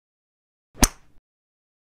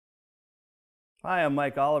Hi, I'm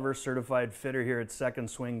Mike Oliver, certified fitter here at Second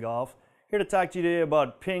Swing Golf. Here to talk to you today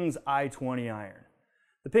about Ping's i20 iron.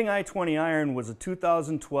 The Ping i20 iron was a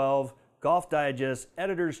 2012 Golf Digest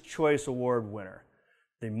Editor's Choice Award winner.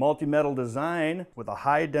 The multi-metal design with a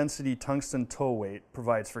high-density tungsten toe weight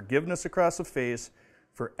provides forgiveness across the face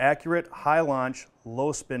for accurate, high-launch,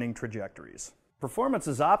 low-spinning trajectories. Performance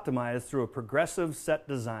is optimized through a progressive set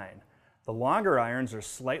design. The longer irons are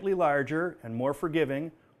slightly larger and more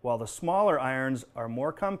forgiving, while the smaller irons are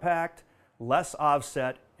more compact, less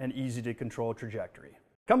offset, and easy to control trajectory.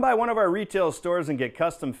 Come by one of our retail stores and get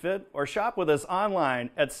custom fit, or shop with us online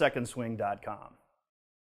at secondswing.com.